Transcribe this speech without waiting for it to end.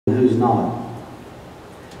who's not.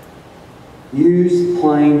 Use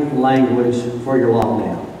plain language for your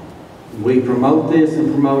lockdown. We promote this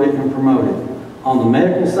and promote it and promote it. On the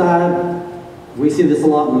medical side, we see this a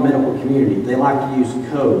lot in the medical community. They like to use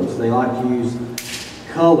codes. They like to use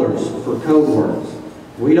colors for code words.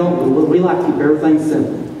 We like to keep everything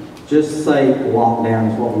simple. Just say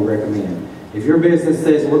lockdown is what we recommend. If your business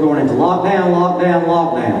says we're going into lockdown, lockdown,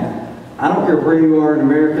 lockdown, I don't care where you are in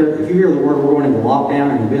America, if you hear the word we're going into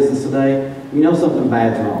lockdown in your business today, you know something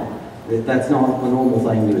bad's wrong. That's not the normal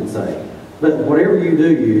thing you would say. But whatever you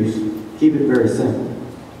do use, keep it very simple.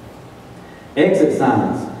 Exit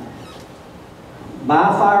signs. By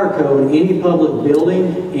fire code, any public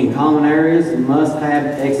building in common areas must have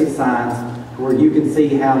exit signs where you can see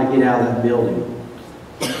how to get out of that building.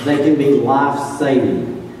 They can be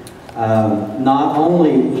life-saving, not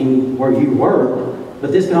only in where you work,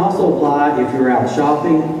 but this can also apply if you're out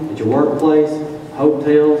shopping, at your workplace,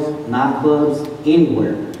 hotels, nightclubs,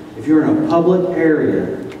 anywhere. If you're in a public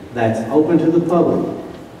area that's open to the public,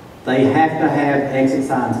 they have to have exit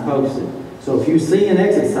signs posted. So if you see an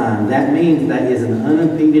exit sign, that means that is an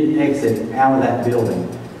unimpeded exit out of that building.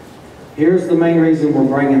 Here's the main reason we're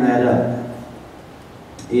bringing that up,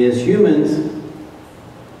 is humans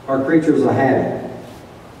are creatures of habit.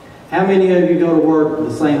 How many of you go to work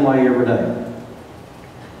the same way every day?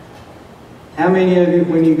 How many of you,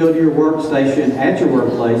 when you go to your workstation at your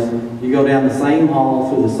workplace, you go down the same hall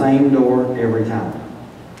through the same door every time?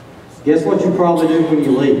 Guess what you probably do when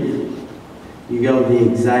you leave? You go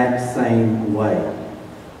the exact same way.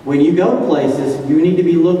 When you go places, you need to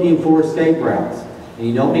be looking for escape routes. And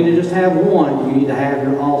you don't need to just have one, you need to have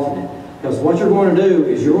your alternate. Because what you're going to do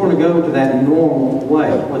is you're going to go to that normal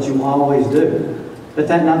way, what you always do. But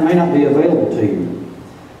that may not be available to you.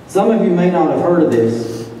 Some of you may not have heard of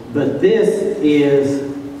this, but this is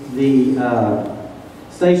the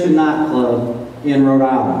Station nightclub in Rhode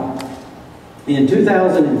Island. In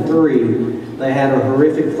 2003, they had a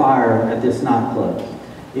horrific fire at this nightclub.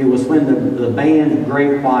 It was when the band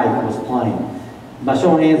Great White was playing. By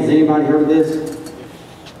show of hands, has anybody heard of this?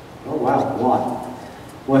 Oh wow, a lot.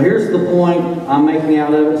 Well, here's the point I'm making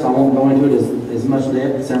out of it, so I won't go into it as much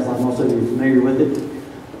depth. It sounds like most of you are familiar with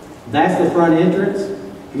it. That's the front entrance.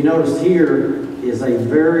 If you notice here is a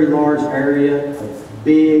very large area of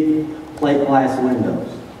big plate glass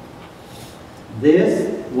windows. This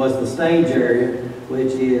was the stage area,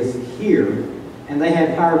 which is here, and they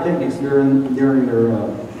had pyrotechnics during their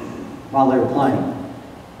while they were playing.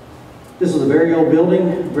 This was a very old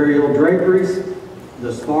building, very old draperies.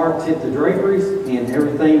 The sparks hit the draperies, and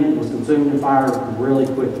everything was consumed in fire really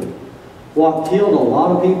quickly. What killed a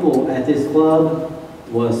lot of people at this club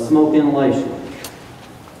was smoke inhalation.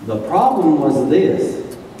 The problem was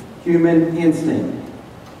this: human instinct.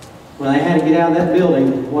 When they had to get out of that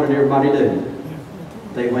building, what did everybody do?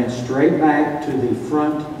 They went straight back to the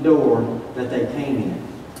front door that they came in.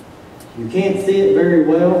 You can't see it very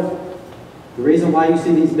well. The reason why you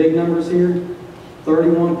see these big numbers here,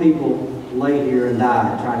 31 people laid here and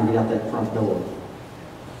died trying to get out that front door.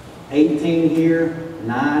 18 here,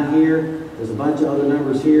 9 here, there's a bunch of other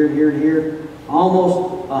numbers here, here, and here.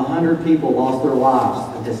 Almost 100 people lost their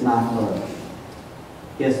lives at this nightclub.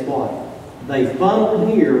 Guess what? They funneled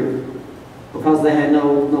here because they had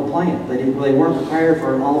no plan. They weren't prepared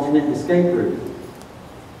for an alternate escape route.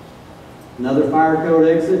 Another fire code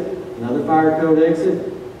exit, another fire code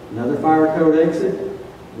exit, another fire code exit,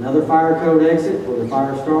 another fire code exit where the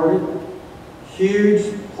fire started. Huge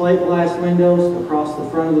plate glass windows across the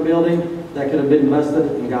front of the building that could have been busted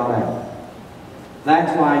and got out.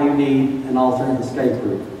 That's why you need an alternate escape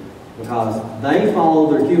route, because they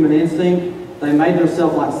followed their human instinct. They made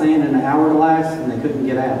themselves like sand in an hourglass and they couldn't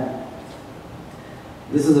get out.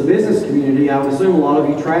 This is a business community. I would assume a lot of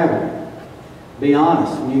you travel. Be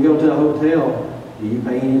honest, when you go to a hotel, do you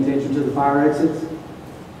pay any attention to the fire exits?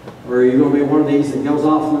 Or are you going to be one of these that goes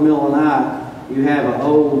off in the middle of the night, you have a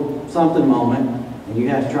oh something moment, and you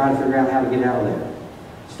have to try to figure out how to get out of there?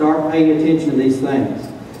 Start paying attention to these things.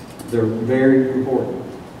 They're very important.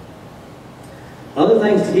 Other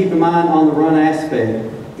things to keep in mind on the run aspect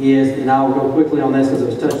is, and I'll go quickly on this because it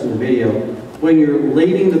was touched in the video, when you're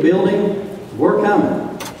leaving the building, we're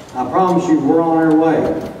coming. I promise you, we're on our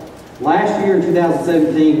way. Last year in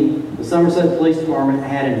 2017, the Somerset Police Department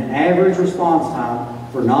had an average response time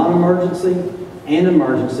for non-emergency and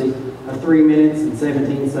emergency of 3 minutes and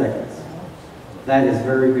 17 seconds. That is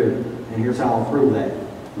very good, and here's how I'll prove that.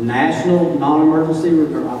 National emergency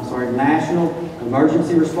response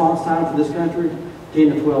time for this country, 10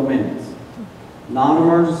 to 12 minutes.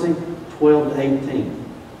 Non-emergency, 12 to 18.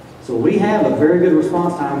 So we have a very good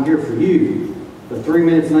response time here for you, But 3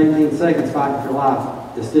 minutes and 18 seconds fighting for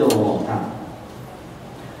life is still a long time.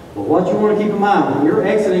 But what you want to keep in mind, when you're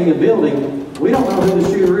exiting a building, we don't know who the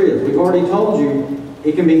shooter is. We've already told you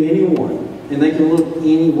it can be anyone, and they can look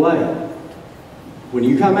any way. When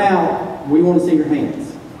you come out, we want to see your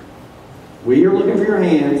hands. We are looking for your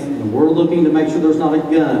hands, and we're looking to make sure there's not a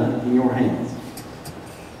gun in your hands.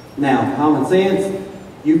 Now, common sense,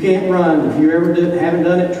 you can't run. If you ever haven't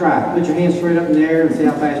done it, try it. Put your hands straight up in the air and see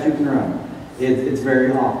how fast you can run. It's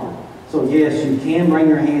very awkward. So yes, you can bring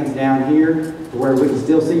your hands down here to where we can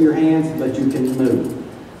still see your hands, but you can move.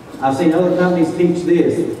 I've seen other companies teach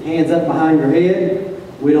this, hands up behind your head.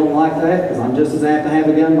 We don't like that because I'm just as apt to have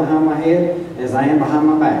a gun behind my head as I am behind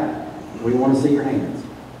my back. We want to see your hands.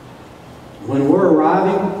 When we're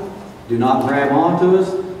arriving, do not grab onto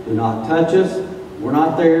us, do not touch us. We're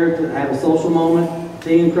not there to have a social moment,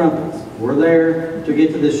 tea and crumpets. We're there to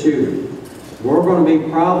get to this shooter. We're going to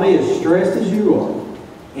be probably as stressed as you are.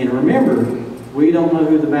 And remember, we don't know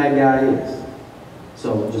who the bad guy is.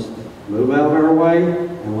 So just move out of our way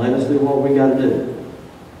and let us do what we got to do.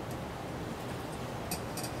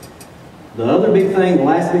 The other big thing, the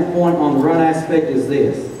last big point on the run aspect is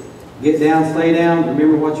this. Get down, stay down.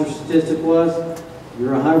 Remember what your statistic was?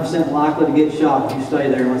 You're 100% likely to get shot if you stay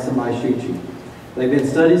there unless somebody shoots you. There have been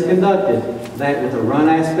studies conducted that with the run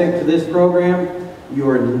aspect to this program, you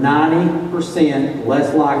are 90%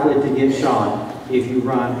 less likely to get shot if you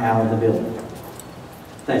run out of the building.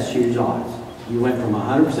 That's huge odds. You went from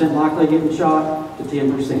 100% likely getting shot to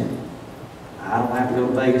 10%. I don't have to go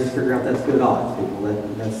to Vegas to figure out that's good odds, people.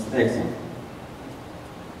 That's excellent.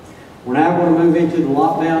 We're now going to move into the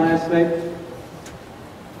lockdown aspect.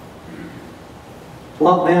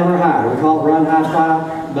 Lockdown or hide. We call it run, hide,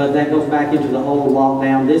 fight, but that goes back into the old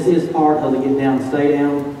lockdown. This is part of the get down, stay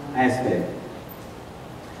down aspect.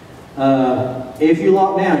 If you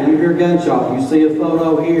lock down, you hear gunshot, you see a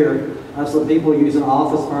photo here of some people using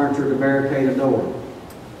office furniture to barricade a door.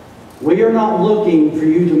 We are not looking for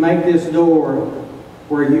you to make this door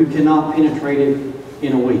where you cannot penetrate it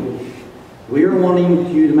in a week. We are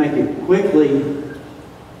wanting you to make it quickly,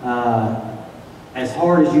 as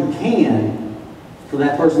hard as you can, for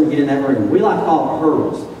that person to get in that room. We like to call it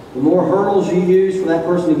hurdles. The more hurdles you use for that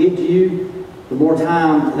person to get to you, the more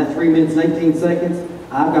time, that 3 minutes and 18 seconds,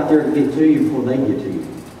 I've got there to get to you before they get to you.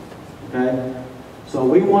 Okay? So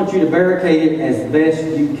we want you to barricade it as best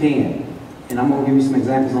you can. And I'm going to give you some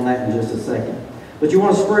examples on that in just a second. But you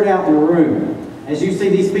want to spread out in the room. As you see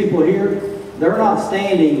these people here, they're not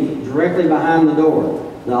standing directly behind the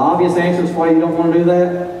door. The obvious answer is why you don't want to do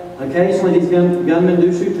that. Occasionally these gunmen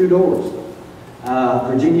do shoot through doors.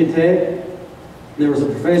 Virginia Tech, there was a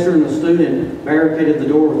professor and a student barricaded the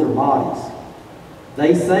door with their bodies.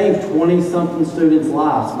 They saved 20-something students'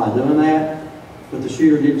 lives by doing that, but the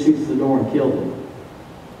shooter did shoot through the door and killed them.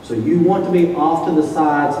 So you want to be off to the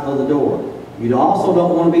sides of the door. You also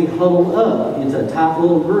don't want to be huddled up into a tight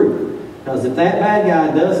little group, because if that bad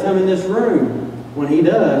guy does come in this room, when he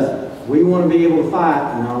does, we want to be able to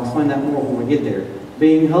fight, and I'll explain that more when we get there.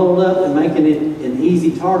 Being huddled up and making it an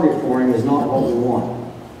easy target for him is not what we want.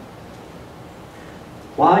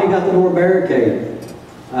 While you got the door barricaded,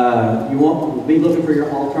 you want to be looking for your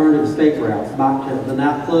alternative escape routes. Back to the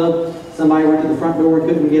nightclub, somebody went to the front door and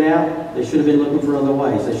couldn't get out. They should have been looking for other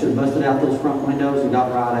ways. They should have busted out those front windows and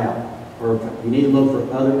got right out. Or you need to look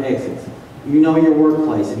for other exits. You know your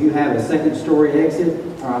workplace. If you have a second-story exit,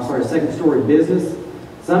 a second-story business,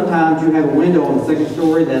 sometimes you have a window on the second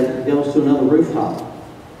story that goes to another rooftop.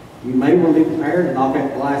 You may want to be prepared to knock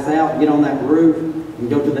that glass out, get on that roof, and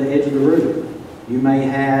go to the edge of the roof. You may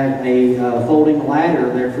have a folding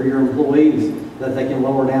ladder there for your employees that they can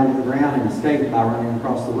lower down to the ground and escape by running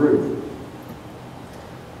across the roof.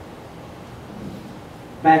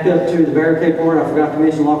 Back up to the barricade part, I forgot to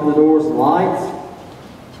mention locking the doors and lights.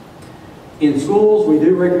 In schools, we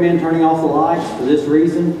do recommend turning off the lights for this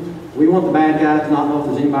reason. We want the bad guy to not know if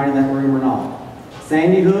there's anybody in that room or not.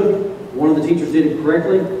 Sandy Hook, one of the teachers did it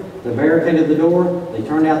correctly. They barricaded the door, they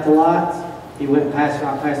turned out the lights. He went right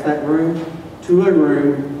past that room to a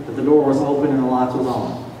room that the door was open and the lights was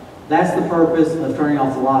on. That's the purpose of turning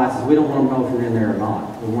off the lights, is we don't want to know if you're in there or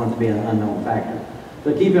not. We want it to be an unknown factor.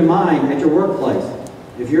 But keep in mind, at your workplace,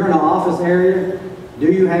 if you're in an office area,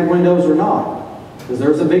 do you have windows or not? Because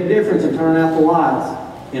there's a big difference in turning out the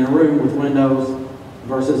lights in a room with windows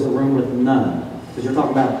versus a room with none. Because you're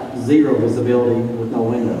talking about zero visibility with no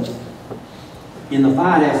windows. In the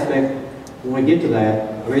fight aspect, when we get to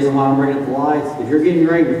that, the reason why I'm bringing up the lights, if you're getting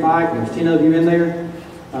ready to fight and there's 10 of you in there,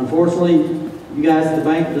 unfortunately, you guys at the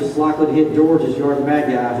bank are just likely to hit George as you are the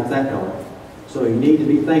bad guy if it's that dark. So you need to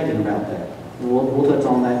be thinking about that. And we'll touch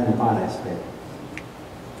on that in the fight aspect.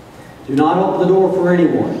 Do not open the door for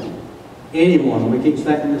anyone. Anyone. We teach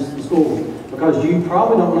that in the school because you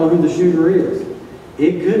probably don't know who the shooter is.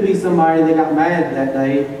 It could be somebody that got mad that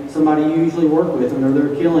day, somebody you usually work with, and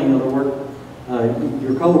they're killing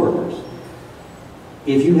your coworkers.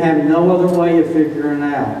 If you have no other way of figuring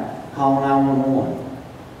it out, call 911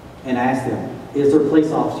 and ask them, is there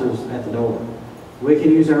police officers at the door? We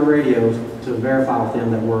can use our radios to verify with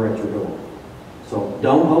them that we're at your door. So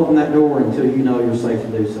don't open that door until you know you're safe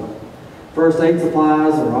to do so. First aid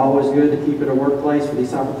supplies are always good to keep at a workplace for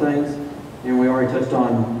these type of things. And we already touched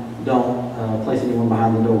on don't place anyone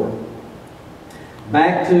behind the door.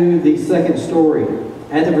 Back to the second story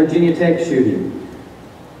at the Virginia Tech shooting.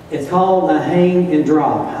 It's called a hang and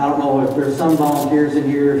drop. I don't know if there's some volunteers in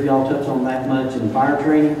here, if y'all touch on that much in fire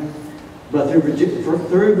training, but through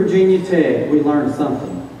Virginia Tech, we learned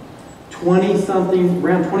something. 20-something,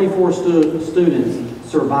 around 24 students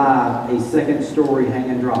survived a second-story hang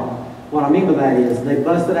and drop. What I mean by that is they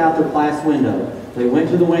busted out their class window. They went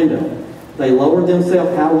to the window. They lowered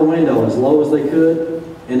themselves out of the window as low as they could,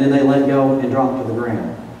 and then they let go and dropped to the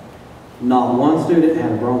ground. Not one student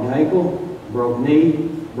had a broken ankle, broke knee,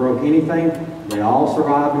 broke anything. They all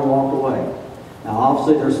survived and walked away. Now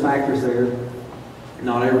obviously there's factors there.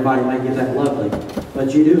 Not everybody may get that lucky,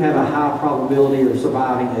 but you do have a high probability of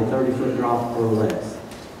surviving a 30-foot drop or less.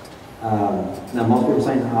 Now most people are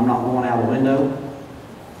saying, I'm not going out a window.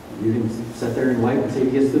 You can sit there and wait and see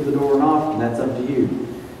if he gets through the door or not, and that's up to you.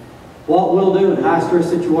 What we'll do in high-stress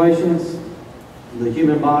situations, the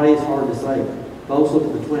human body is hard to say. Folks, look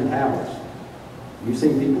at the Twin Towers. You've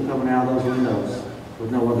seen people coming out of those windows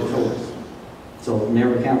with no other choice. So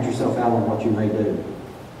never count yourself out on what you may do.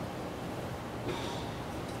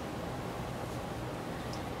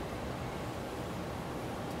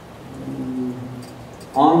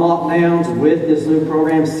 On lockdowns with this new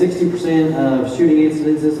program, 60% of shooting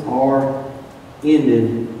incidences are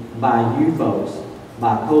ended by you folks,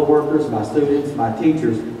 by co-workers, by students, by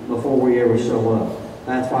teachers, before we ever show up.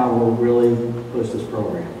 That's why we'll really push this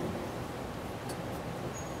program.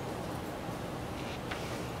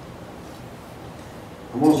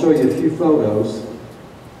 I'm going to show you a few photos.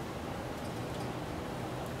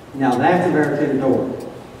 Now that's a barricaded door.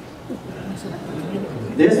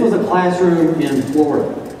 This was a classroom in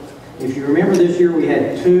Florida. If you remember this year, we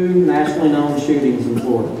had 2 nationally known shootings in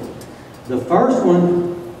Florida. The first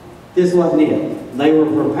one, this wasn't it. They were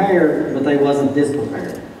prepared, but they wasn't this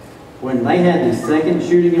prepared. When they had the second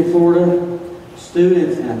shooting in Florida,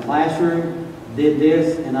 students in a classroom did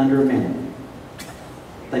this in under a minute.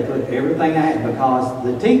 They put everything out because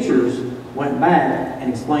the teachers went back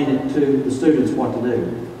and explained it to the students what to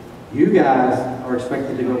do. You guys are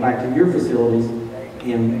expected to go back to your facilities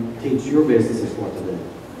and teach your businesses what to do.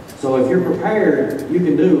 So if you're prepared, you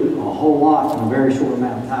can do a whole lot in a very short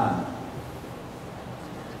amount of time.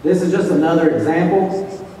 This is just another example.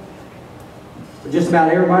 Just about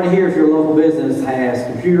everybody here, if you're a local business,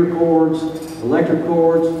 has computer cords, electric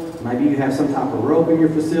cords, maybe you have some type of rope in your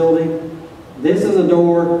facility. This is a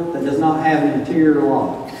door that does not have an interior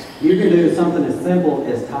lock. You can do something as simple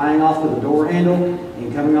as tying off to the door handle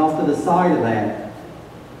and coming off to the side of that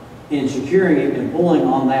and securing it and pulling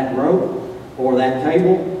on that rope or that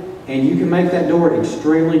cable, and you can make that door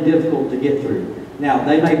extremely difficult to get through. Now,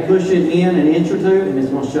 they may push it in an inch or two and it's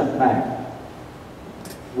going to shut back.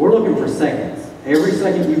 We're looking for seconds. Every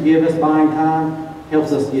second you give us buying time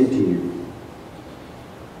helps us get to you.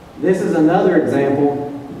 This is another example.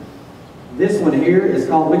 This one here is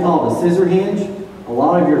called, we call it a scissor hinge. A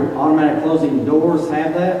lot of your automatic closing doors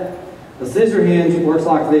have that. The scissor hinge works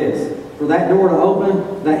like this. For that door to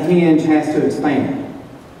open, that hinge has to expand,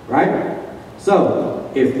 right?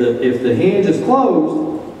 So, if the hinge is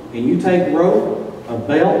closed and you take rope, a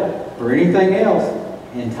belt, or anything else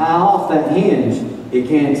and tie off that hinge, it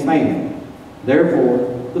can't expand.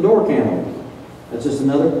 Therefore, the door can't open. That's just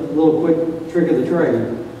another little quick trick of the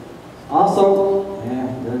trade. Also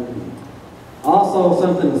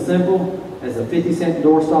something as simple as a 50-cent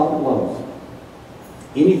door stop at Lowe's.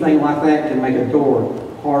 Anything like that can make a door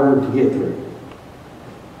harder to get through.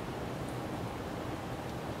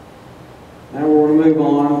 Now we're going to move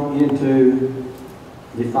on into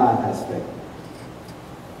the fight aspect.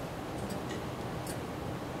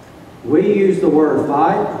 We use the word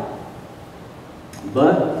fight,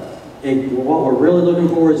 but what we're really looking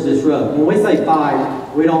for is disrupt. When we say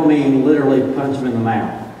fight, we don't mean literally punch them in the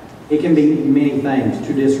mouth. It can be many things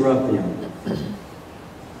to disrupt them.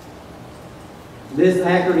 This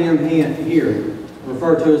acronym here,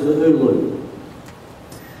 referred to as the OOLOO.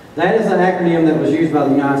 That is an acronym that was used by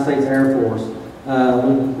the United States Air Force.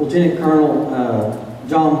 Lieutenant Colonel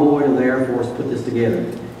John Boyd of the Air Force put this together.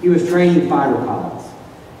 He was training fighter pilots.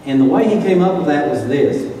 And the way he came up with that was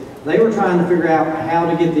this. They were trying to figure out how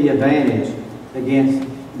to get the advantage against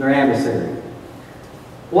their adversary.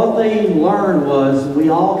 What they learned was we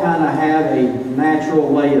all kind of have a natural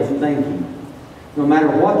way of thinking. No matter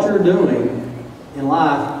what you're doing in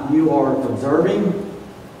life, you are observing,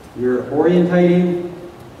 you're orientating,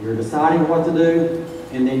 you're deciding what to do,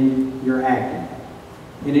 and then you're acting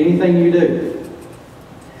in anything you do.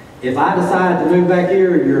 If I decide to move back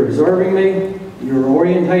here and you're observing me, you're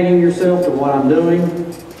orientating yourself to what I'm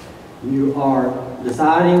doing, you are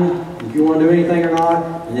deciding if you want to do anything or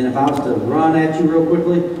not, and then if I was to run at you real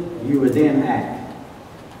quickly, you would then act.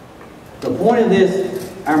 The point of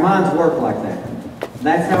this, our minds work like that.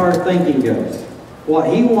 That's how our thinking goes.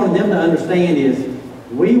 What he wanted them to understand is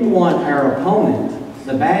we want our opponent,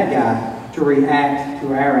 the bad guy, to react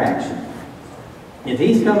to our action. If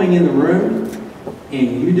he's coming in the room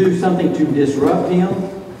and you do something to disrupt him,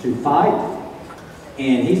 to fight,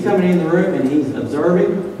 and he's coming in the room and he's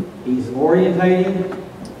observing, he's orientating,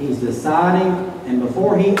 he's deciding, and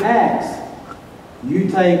before he acts, you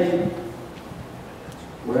take,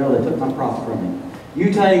 well, they took my prop from me.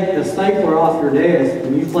 You take a stapler off your desk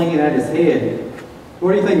and you fling it at his head.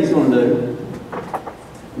 What do you think he's going to do?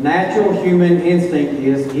 Natural human instinct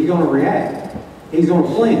is he's going to react. He's going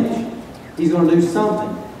to flinch. He's going to do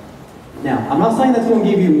something. Now, I'm not saying that's going to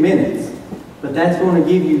give you minutes, but that's going to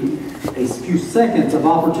give you a few seconds of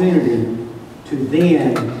opportunity to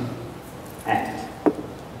then act.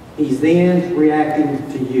 He's then reacting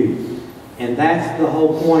to you. And that's the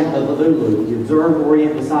whole point of the Ulu. You observe,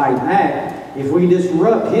 orient, decide, and act. If we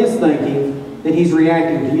disrupt his thinking, then he's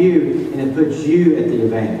reacting to you, and it puts you at the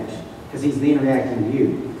advantage, because he's then reacting to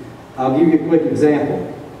you. I'll give you a quick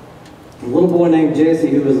example. A little boy named Jesse,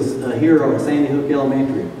 who was a hero at Sandy Hook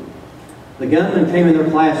Elementary. The gunman came in their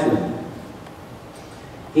classroom.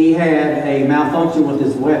 He had a malfunction with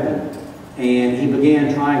his weapon, and he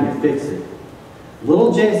began trying to fix it.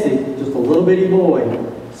 Little Jesse, just a little bitty boy,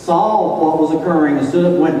 saw what was occurring and stood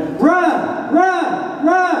up and went, "Run! Run!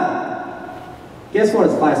 Run!" Guess what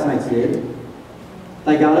his classmates did?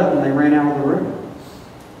 They got up and they ran out of the room.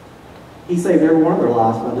 He saved every one of their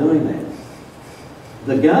lives by doing that.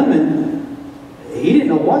 The gunman, he didn't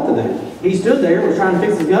know what to do. He stood there, was trying to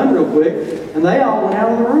fix his gun real quick, and they all went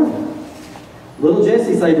out of the room. Little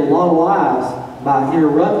Jesse saved a lot of lives by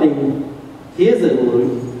interrupting his OODA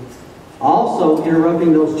loop, also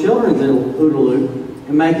interrupting those children's OODA loop,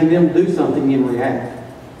 and making them do something and react.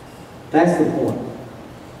 That's the point.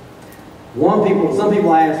 Some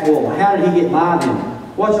people ask, well, how did he get by then?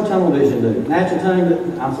 What's your tunnel vision do?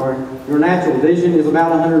 Your natural vision is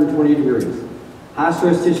about 120 degrees. High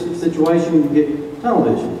stress situation, you get tunnel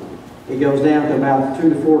vision. It goes down to about 2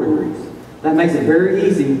 to 4 degrees. That makes it very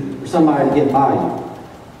easy for somebody to get by you.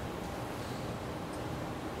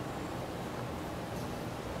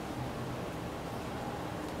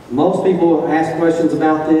 Most people ask questions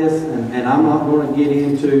about this, and I'm not going to get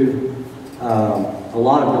into a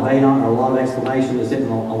lot of debate on it, or a lot of explanation. Just sitting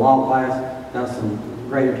in a law class, got some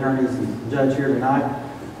great attorneys and judge here tonight,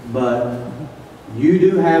 but you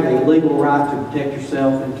do have a legal right to protect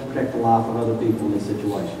yourself and to protect the life of other people in these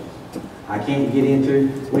situations. I can't get into,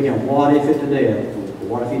 we can what if it to death.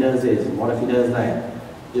 What if he does this? And what if he does that?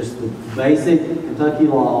 Just the basic Kentucky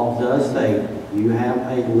law does state you have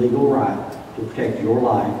a legal right to protect your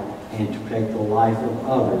life and to protect the life of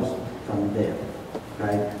others from death.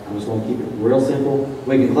 Okay? I'm just going to keep it real simple.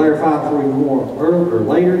 We can clarify for you more earlier or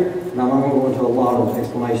later, and I'm not going to go into a lot of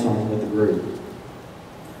explanation on it with the group.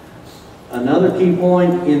 Another key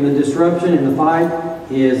point in the disruption in the fight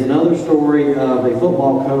is another story of a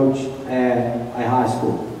football coach at a high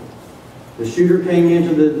school. The shooter came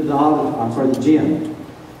into the gym.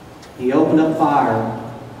 He opened up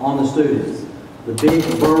fire on the students. The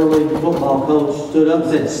big, burly football coach stood up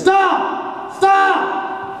and said, "Stop!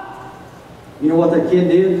 Stop!" You know what that kid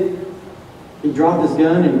did? He dropped his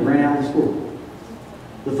gun and ran out of school.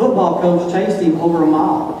 The football coach chased him over a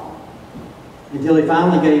mile until he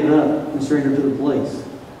finally gave up and surrendered to the police.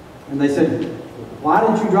 And they said, "Why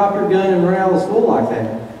didn't you drop your gun and run out of school like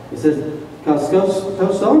that?" He says, "Because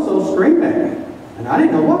Coach so-and-so screamed at me, and I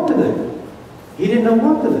didn't know what to do." He didn't know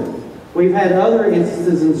what to do. We've had other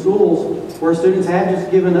instances in schools where students have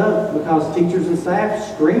just given up because teachers and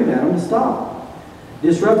staff screamed at them to stop.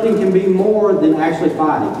 Disrupting can be more than actually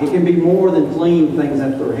fighting. It can be more than flinging things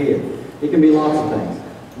at their head. It can be lots of things.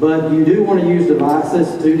 But you do want to use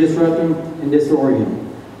devices to disrupt them and disorient them.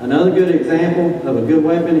 Another good example of a good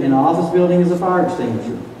weapon in an office building is a fire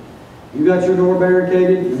extinguisher. You got your door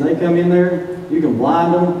barricaded and they come in there, you can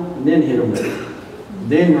blind them and then hit them with it.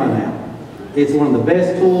 Then run out. It's one of the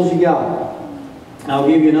best tools you got. I'll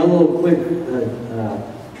give you another little quick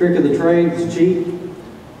trick of the trade. It's cheap.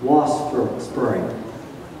 Wasp spray.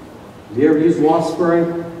 Have you ever used wasp spray?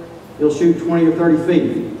 It'll shoot 20 or 30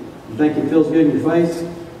 feet. You think it feels good in your face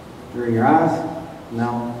or in your eyes?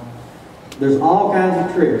 No. There's all kinds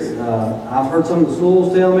of tricks. I've heard some of the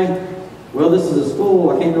schools tell me, well, this is a school,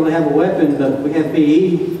 I can't really have a weapon, but we have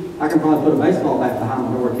PE. I can probably put a baseball bat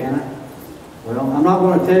behind the door, can I? Well, I'm not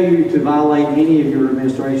going to tell you to violate any of your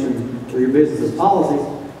administration or your business's policies,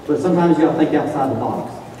 but sometimes you got to think outside the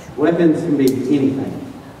box. Weapons can be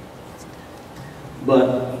anything.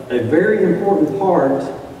 But a very important part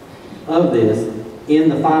of this, in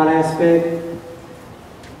the fight aspect,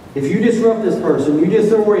 if you disrupt this person, you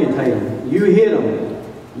disorientate them, you hit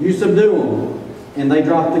them, you subdue them, and they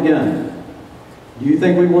drop the gun. Do you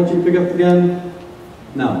think we want you to pick up the gun?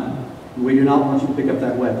 No. We do not want you to pick up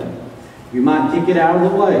that weapon. You might kick it out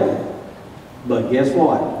of the way, but guess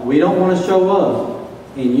what? We don't want to show up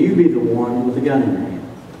and you be the one with the gun in your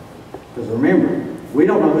hand. Because remember, we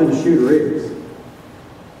don't know who the shooter is.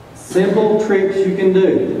 Simple tricks you can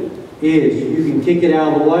do is you can kick it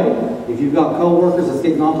out of the way. If you've got co-workers that's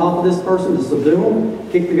getting on top of this person to subdue them,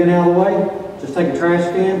 kick the gun out of the way. Just take a trash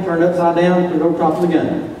can, turn it upside down, put it over top of the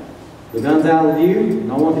gun. The gun's out of view,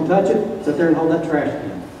 no one can touch it, sit there and hold that trash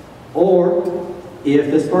can. Or,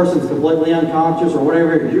 if this person's completely unconscious or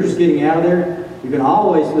whatever, if you're just getting out of there, you can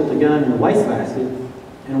always put the gun in the wastebasket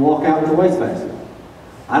and walk out with the wastebasket.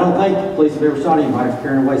 I don't think the police have ever shot anybody for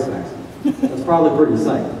carrying a wastebasket. That's probably pretty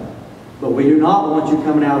safe. But we do not want you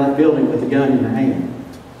coming out of that building with a gun in your hand,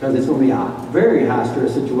 because it's going to be a very high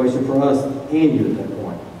stress situation for us and you at that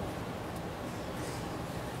point.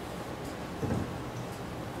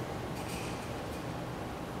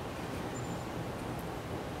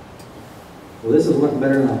 Well, this is looking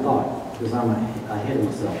better than I thought, because I'm ahead of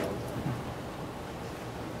myself.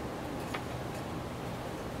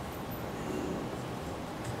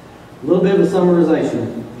 A little bit of a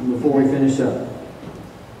summarization before we finish up.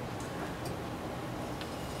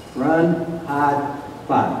 Run, hide,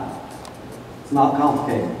 fight. It's not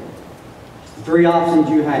complicated. It's the three options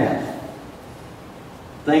you have.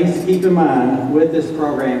 Things to keep in mind with this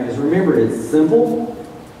program is, remember, it's simple,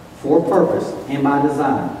 for purpose, and by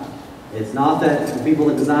design. It's not that the people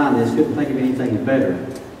that designed this couldn't think of anything better.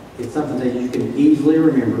 It's something that you can easily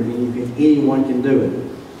remember, and anyone can do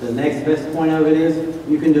it. The next best point of it is,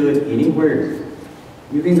 you can do it anywhere.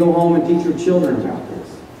 You can go home and teach your children about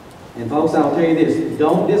this. And folks, I'll tell you this,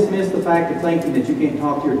 don't dismiss the fact of thinking that you can't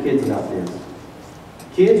talk to your kids about this.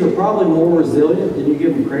 Kids are probably more resilient than you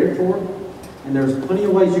give them credit for, and there's plenty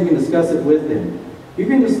of ways you can discuss it with them. You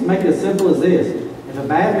can just make it as simple as this. If a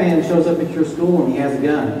bad man shows up at your school and he has a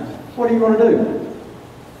gun, what are you going to do?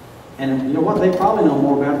 And you know what? They probably know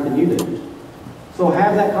more about it than you do. So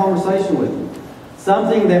have that conversation with them.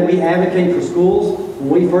 Something that we advocate for schools, when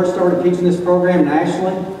we first started teaching this program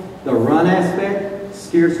nationally, the run aspect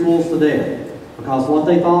scared schools to death. Because what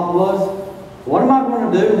they thought was, what am I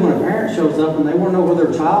going to do when a parent shows up and they want to know where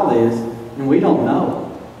their child is and we don't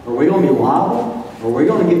know? Are we going to be liable? Are we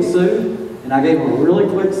going to get sued? And I gave them a really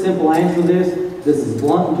quick, simple answer to this. This is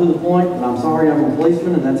blunt and to the point, but I'm sorry, I'm a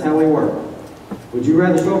policeman and that's how we work. Would you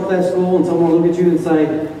rather show up at that school and someone look at you and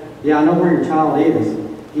say, yeah, I know where your child is.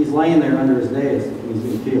 He's laying there under his desk and he's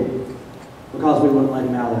being killed. Because we wouldn't let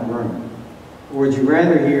him out of that room. Or would you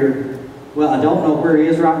rather hear, well, I don't know where he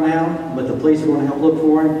is right now, but the police are going to help look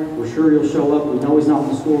for him. We're sure he'll show up. We know he's not in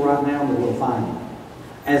the school right now, but we'll find him.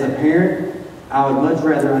 As a parent, I would much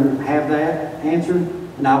rather have that answer,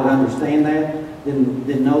 and I would understand that,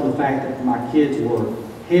 than know the fact that my kids were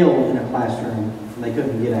held in a classroom and they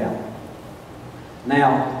couldn't get out.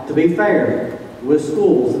 Now, to be fair, with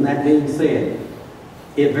schools, and that being said,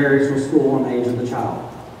 it varies from school and age of the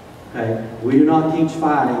child. Okay? We do not teach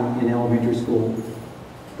fighting in elementary school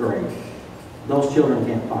grade. Those children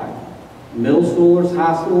can't fight. Middle schoolers,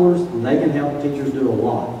 high schoolers, they can help teachers do a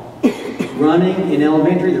lot. Running in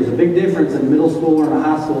elementary, there's a big difference in a middle schooler and a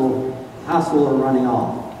high schooler running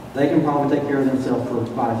off. They can probably take care of themselves for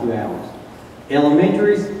quite a few hours.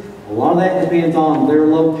 Elementaries, a lot of that depends on their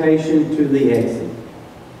location to the exit.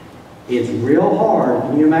 It's real hard.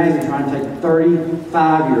 Can you imagine trying to take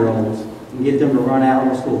 35-year-olds and get them to run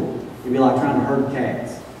out of school? It'd be like trying to herd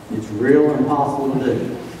cats. It's real impossible to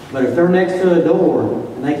do. But if they're next to a door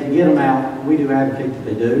and they can get them out, we do advocate that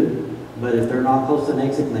they do. But if they're not close to an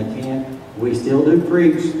exit and they can't, we still do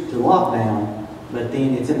preach to lockdown, but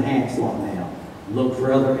then it's enhanced lockdown. Look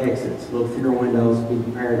for other exits. Look for your windows. Be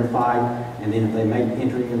prepared to fight. And then if they make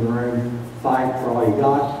entry in the room, fight for all you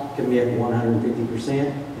got. Commit 150%.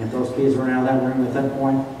 And if those kids run out of that room at that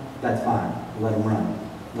point, that's fine. let them run.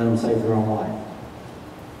 Let them save their own life.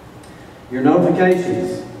 Your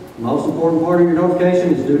notifications. Most important part of your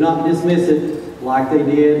notification is do not dismiss it like they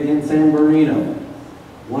did in San Bernardino.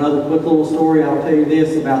 One other quick little story, I'll tell you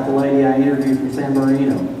this about the lady I interviewed from San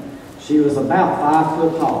Bernardino. She was about 5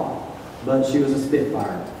 foot tall, but she was a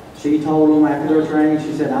spitfire. She told them after their training,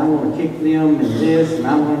 she said, I'm going to kick them and this, and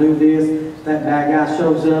I'm going to do this. That bad guy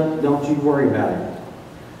shows up, don't you worry about it.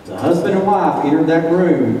 The husband and wife entered that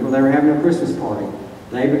room where they were having a Christmas party.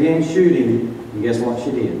 They began shooting, and guess what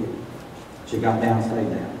she did? She got down, stayed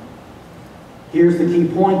down. Here's the key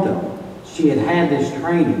point though. She had had this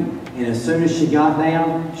training, and as soon as she got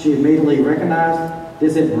down, she immediately recognized,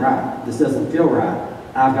 this isn't right. This doesn't feel right.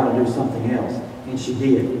 I've got to do something else. And she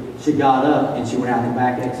did. She got up and she went out the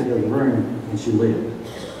back exit of the room and she lived.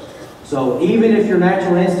 So even if your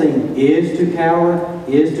natural instinct is to cower,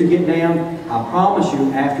 is to get down, I promise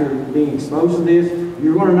you after being exposed to this,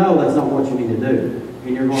 you're going to know that's not what you need to do.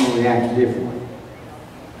 And you're going to react differently.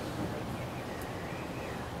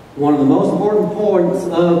 One of the most important points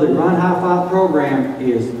of the Run High Fight program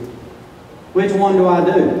is, which one do I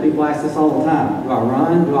do? People ask this all the time. Do I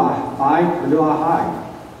run, do I fight, or do I hide?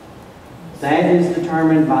 That is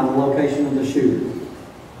determined by the location of the shooter.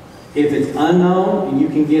 If it's unknown and you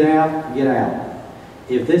can get out, get out.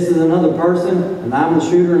 If this is another person and I'm the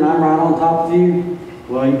shooter and I'm right on top of you,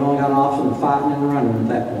 well, you've only got an option of fighting and running at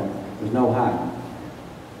that point. There's no hiding.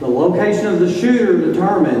 The location of the shooter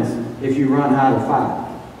determines if you run, hide, or fight.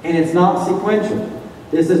 And it's not sequential.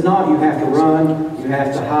 This is not you have to run, you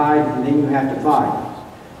have to hide, and then you have to fight.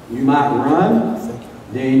 You might run,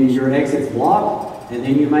 then your exit's blocked, and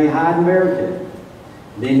then you may hide and barricade.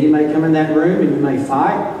 Then you may come in that room and you may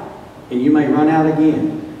fight, and you may run out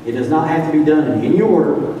again. It does not have to be done in any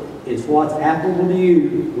order. It's what's applicable to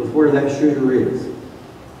you with where that shooter is.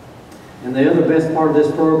 And the other best part of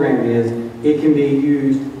this program is it can be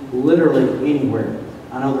used literally anywhere.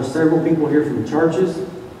 I know there's several people here from churches.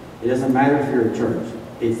 It doesn't matter if you're a church.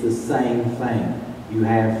 It's the same thing. You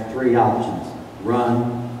have 3 options: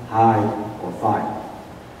 run, hide, or fight.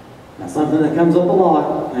 Now something that comes up a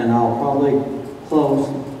lot, and I'll probably close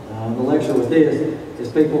the lecture with this,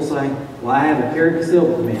 is people say, well, I have a carry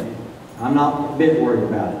concealed permit. I'm not a bit worried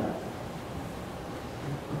about it.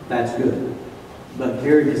 That's good. But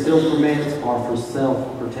carry concealed permits are for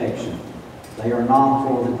self-protection. They are not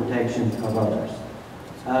for the protection of others.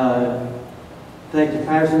 Detective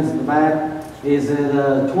Patterson's in the back. Is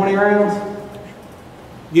it 20 rounds?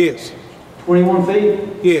 Yes. 21 feet?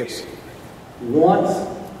 Yes. Once?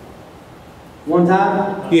 One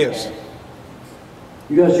time? Yes.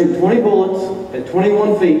 You got to shoot 20 bullets at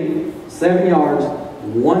 21 feet, 7 yards,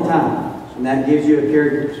 one time. And that gives you a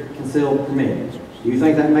carry concealed permit. Do you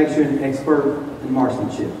think that makes you an expert in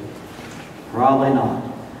marksmanship? Probably not.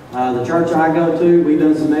 The church I go to, we've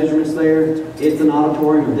done some measurements there. It's an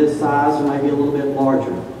auditorium of this size, or maybe a little bit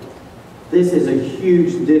larger. This is a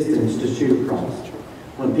huge distance to shoot across.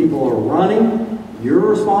 When people are running, you're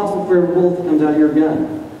responsible for every bullet that comes out of your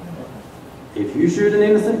gun. If you shoot an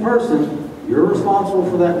innocent person, you're responsible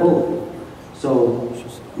for that bullet. So,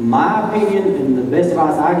 my opinion, and the best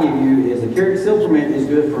advice I give you, is a carry concealed permit is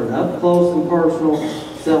good for an up-close and personal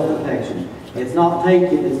self-protection. It's not for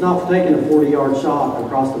taking a 40-yard shot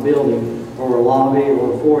across the building or a lobby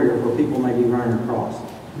or a foyer where people may be running across.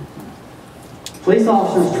 Police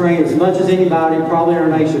officers train as much as anybody probably in our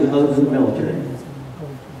nation other than the military.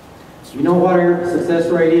 You know what our success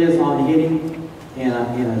rate is on hitting in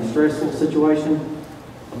a stressful situation?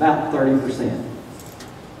 About 30%.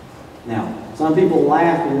 Now, some people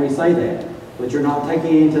laugh when we say that, but you're not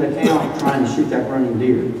taking into account trying to shoot that running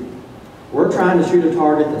deer. We're trying to shoot a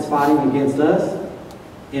target that's fighting against us,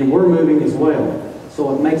 and we're moving as well,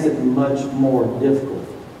 so it makes it much more difficult.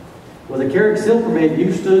 With a carry concealed permit,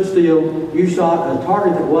 you stood still, you shot a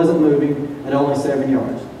target that wasn't moving at only 7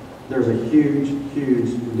 yards. There's a huge,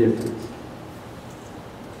 huge difference.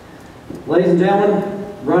 Ladies and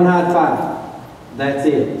gentlemen, run, hide, fight. That's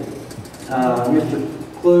it.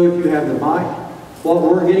 Mr. Clue, if you have the mic, what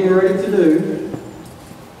we're getting ready to do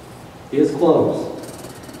is close.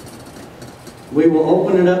 We will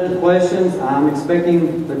open it up to questions. I'm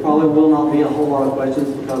expecting there probably will not be a whole lot of questions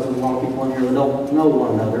because there's a lot of people in here that don't know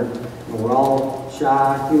one another. And we're all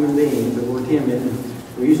shy human beings and we're timid.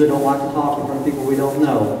 We usually don't like to talk in front of people we don't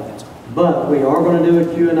know. But we are going to do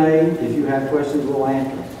a Q&A. If you have questions, we'll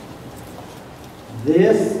answer.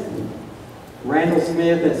 This, Randall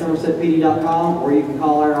Smith at SomersetPD.com, or you can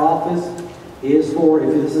call our office, is for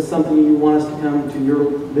if this is something you want us to come to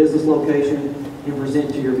your business location and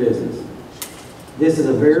present to your business. This is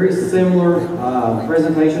a very similar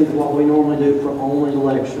presentation to what we normally do for only the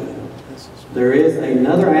lecture. There is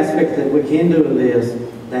another aspect that we can do with this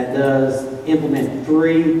that does implement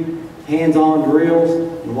 3 hands-on drills.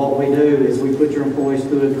 And what we do is we put your employees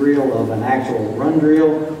through a drill of an actual run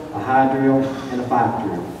drill, a high drill, and a 5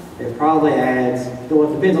 drill. It probably adds,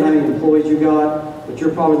 well, it depends on how many employees you got, but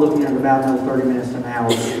you're probably looking at about another 30 minutes to an hour,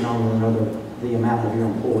 depending on the amount of your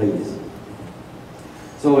employees.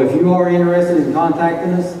 So if you are interested in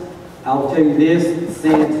contacting us, I'll tell you this,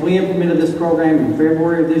 since we implemented this program in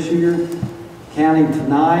February of this year, counting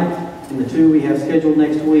tonight and the 2 we have scheduled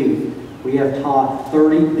next week, we have taught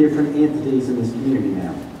 30 different entities in this community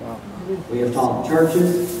now. We have taught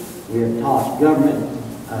churches, we have taught government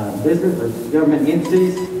government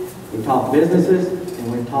entities, we've taught businesses,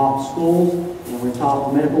 and we've taught schools, and we've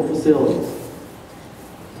taught medical facilities.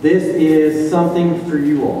 This is something for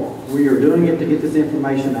you all. We are doing it to get this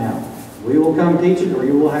information out. We will come teach it, or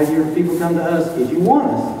you will have your people come to us if you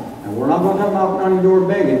want us. And we're not going to come knocking on your door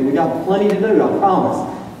begging. We got plenty to do, I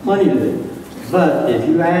promise. Plenty to do. But if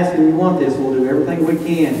you ask and you want this, we'll do everything we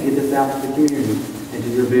can to get this out to the community and to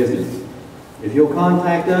your business. If you'll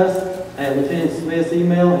contact us at Lieutenant Smith's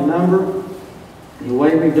email and number, the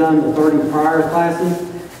way we've done the 30 prior classes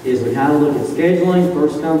is we kind of look at scheduling,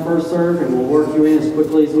 first come, first serve, and we'll work you in as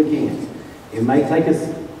quickly as we can. It may take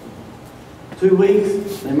us 2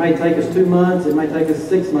 weeks, it may take us 2 months, it may take us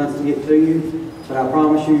 6 months to get to you, but I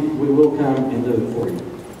promise you we will come and do it for you.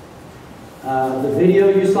 The video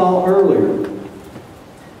you saw earlier,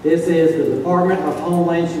 this is the Department of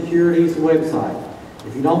Homeland Security's website.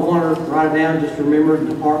 If you don't want to write it down, just remember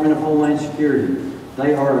the Department of Homeland Security.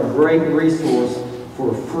 They are a great resource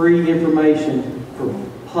for free information for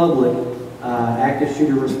public active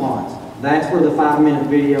shooter response. That's where the 5-minute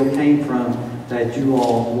video came from that you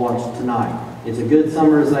all watched tonight. It's a good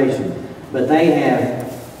summarization. But they have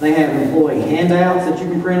employee handouts that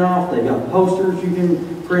you can print off. They've got posters you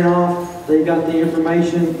can print off. They've got the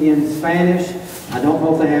information in Spanish. I don't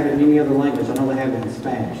know if they have it in any other language. I know they have it in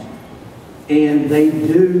Spanish. And they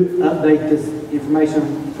do update this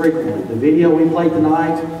information frequently. The video we played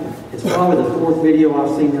tonight, it's probably the 4th video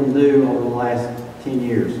I've seen them do over the last 10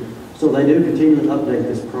 years. So they do continue to update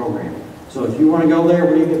this program. So if you want to go there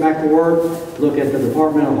when you get back to work, look at the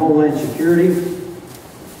Department of Homeland Security.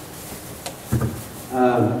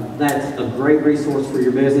 That's a great resource for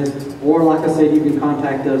your business. Or like I said, you can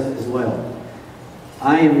contact us as well.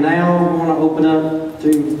 I am now going to open up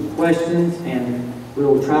to questions, and we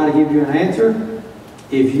will try to give you an answer.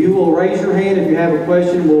 If you will raise your hand if you have a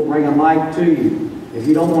question, we'll bring a mic to you. If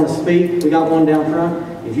you don't want to speak, we got one down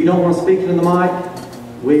front. If you don't want to speak into the mic,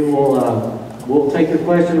 we will we'll take your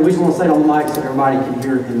question. We just want to say it on the mic so everybody can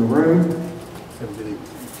hear it in the room.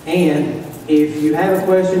 And if you have a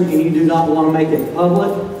question and you do not want to make it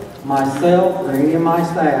public, myself or any of my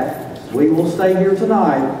staff, we will stay here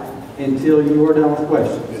tonight until you are done with the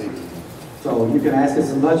question. So you can ask us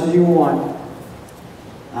as much as you want.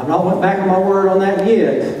 I've not went back on my word on that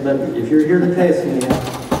yet, but if you're here to test me,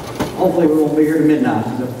 hopefully we won't be here to midnight.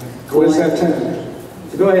 What is that time?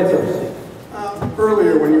 So go ahead, sir.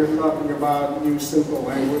 Earlier when you were talking about use simple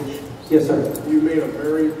language, Yes, sir. you made a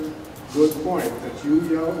very good point that you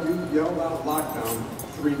yelled out lockdown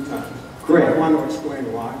 3 times. Correct. I want to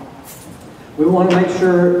explain why. We want to make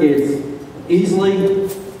sure it's easily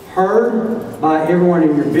heard by everyone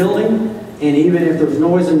in your building, and even if there's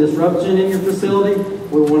noise and disruption in your facility,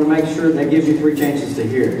 we want to make sure that gives you 3 chances to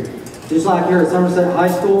hear it. Just like here at Somerset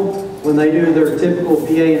High School, when they do their typical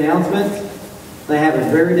PA announcements, they have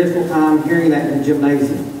a very difficult time hearing that in the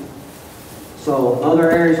gymnasium. So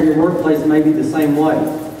other areas in your workplace may be the same way.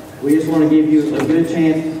 We just want to give you a good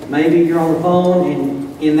chance. Maybe you're on the phone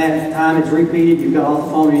and in that time it's repeated, you got off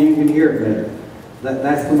the phone and you can hear it better.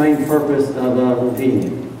 That's the main purpose of repeating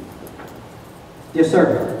it. Yes,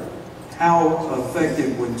 sir. How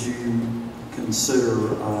effective would you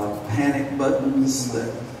consider panic buttons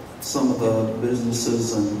that some of the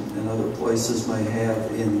businesses and other places may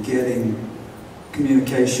have in getting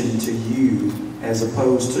communication to you as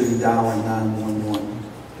opposed to dialing 911?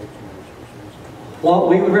 What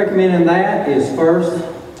we would recommend in that is first,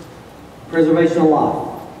 preservation of life.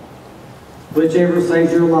 Whichever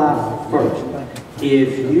saves your life first.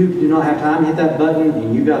 If you do not have time to hit that button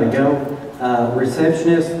and you got to go,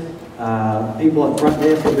 receptionists, people at front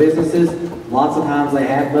desk of businesses, lots of times they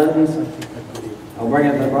have buttons. I'll bring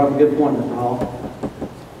up a good point, Mr. Hall.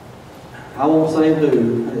 I won't say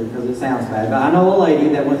who because it sounds bad, but I know a lady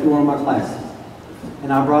that went through one of my classes.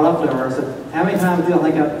 And I brought up to her, I said, how many times do you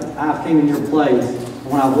think I came in your place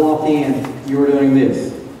when I walked in, you were doing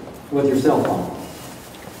this with your cell phone?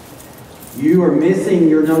 You are missing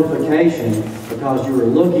your notification because you were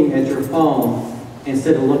looking at your phone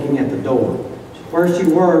instead of looking at the door. Where she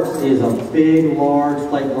works is a big, large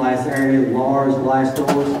plate glass area, large glass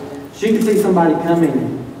doors. She could see somebody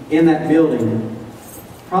coming in that building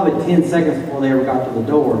probably 10 seconds before they ever got to the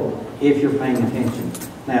door, if you're paying attention.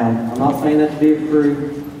 Now, I'm not saying that to be a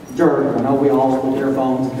crude jerk. I know we all look at our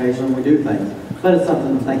phones occasionally, we do things, but it's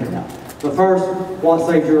something to think about. But first, what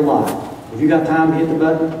saves your life? If you got time to hit the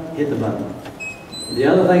button, hit the button. The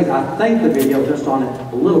other things, I think the video touched on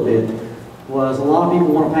it a little bit, was a lot of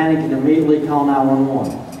people want to panic and immediately call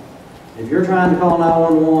 911. If you're trying to call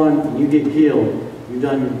 911 and you get killed, you've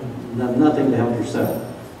done nothing to help yourself.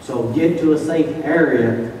 So get to a safe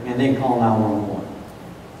area and then call 911.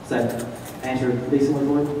 Does that answer decently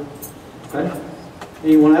for you? Okay.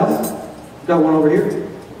 Anyone else? Got one over here.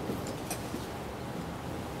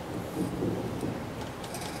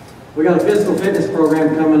 We got a physical fitness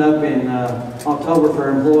program coming up in October for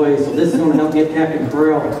employees, so this is going to help get Captain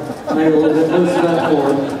Carell maybe a little bit loosened up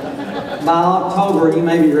for him. By October, he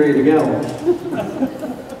may be ready to go.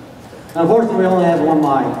 Unfortunately, we only have one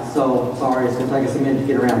mic, so sorry, it's going to take us a minute to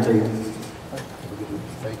get around to you.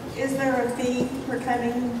 Is there a fee for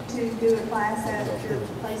coming to do a class at your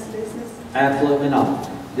place of business? Absolutely not.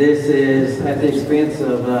 This is at the expense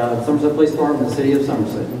of Somerset Police Department and the City of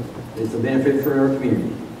Somerset. It's a benefit for our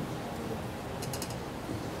community.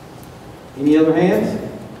 Any other hands?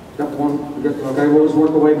 Got one. Okay, we'll just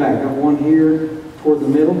work our way back. Got one here toward the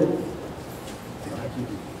middle.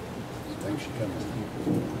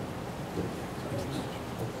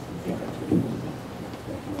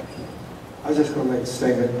 I was just going to make a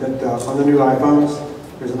statement that on the new iPhones,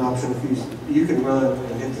 there's an option if you can run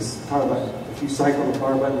and hit this power button. If you cycle the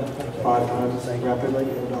power button 5 times rapidly,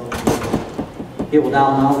 It will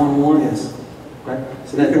dial 911? Yes. Okay.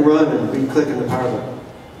 So you can run and be clicking the power button.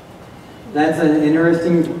 That's an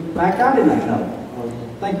interesting fact I did not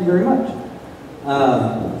know. Thank you very much.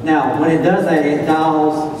 Now, when it does that, it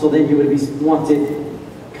dials, so then you would be, once it,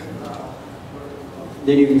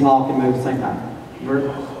 then you can talk and move at the same time.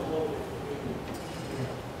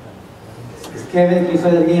 Kevin, can you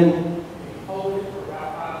say that again? Hold it for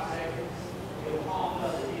about 5 seconds. It'll calm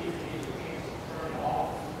up the TV and turn it off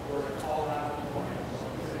or call out the morning.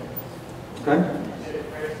 Okay.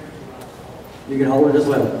 You can hold it as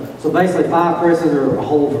well. So basically 5 presses or a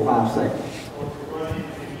hold for 5 seconds.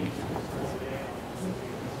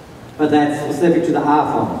 But that's specific to the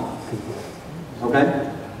iPhone. Okay?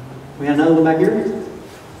 We have another one back here?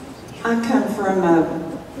 I come from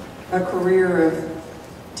a career of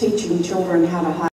teaching children how to hike.